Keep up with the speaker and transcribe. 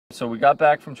So we got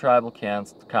back from tribal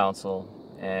council,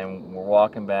 and we're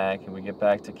walking back, and we get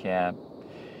back to camp.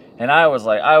 And I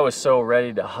was so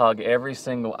ready to hug every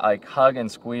single, hug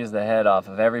and squeeze the head off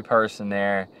of every person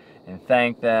there and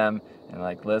thank them. And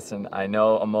listen, I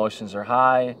know emotions are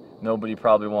high. Nobody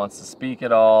probably wants to speak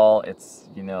at all. It's,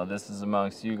 this is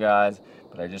amongst you guys.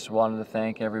 But I just wanted to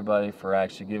thank everybody for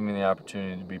actually giving me the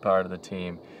opportunity to be part of the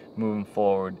team. Moving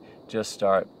forward, just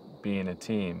start being a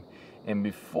team. And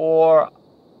before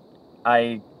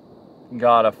I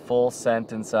got a full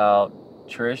sentence out,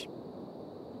 Trish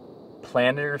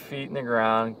planted her feet in the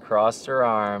ground, crossed her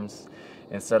arms,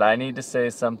 and said, I need to say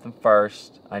something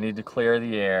first. I need to clear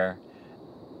the air.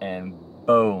 And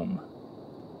boom,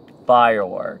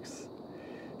 fireworks.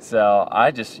 So I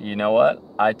just, you know what?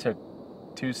 I took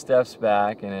 2 steps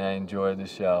back and I enjoyed the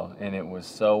show. And it was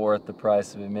so worth the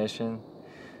price of admission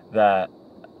that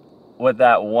with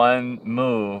that one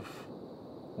move,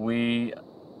 we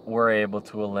were able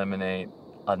to eliminate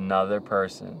another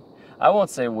person. I won't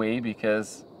say we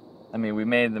because, we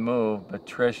made the move, but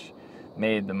Trish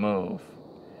made the move.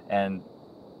 And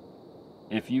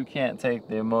if you can't take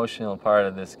the emotional part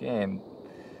of this game,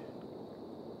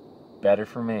 better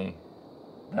for me.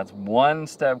 That's one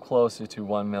step closer to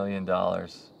 $1 million.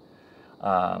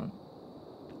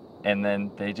 And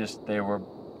then they were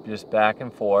just back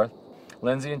and forth.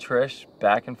 Lindsay and Trish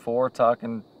back and forth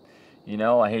talking,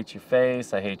 I hate your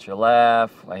face, I hate your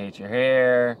laugh, I hate your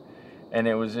hair. And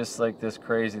it was just this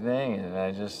crazy thing. And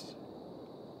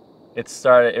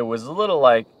it was a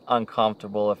little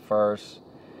uncomfortable at first.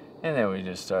 And then we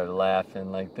just started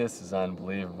laughing, this is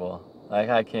unbelievable.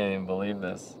 I can't even believe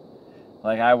this.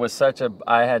 I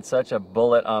had such a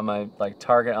bullet on my,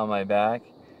 target on my back,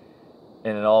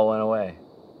 and it all went away.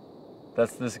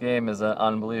 This game is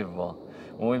unbelievable.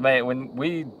 When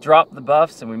we dropped the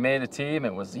buffs and we made a team,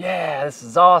 it was, yeah, this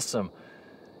is awesome.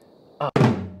 Oh,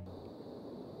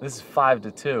 this is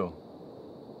 5-2,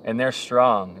 and they're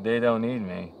strong. They don't need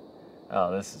me.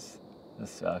 Oh, this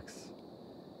sucks.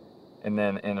 And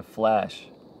then in a flash,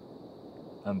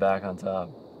 I'm back on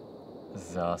top. This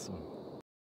is awesome.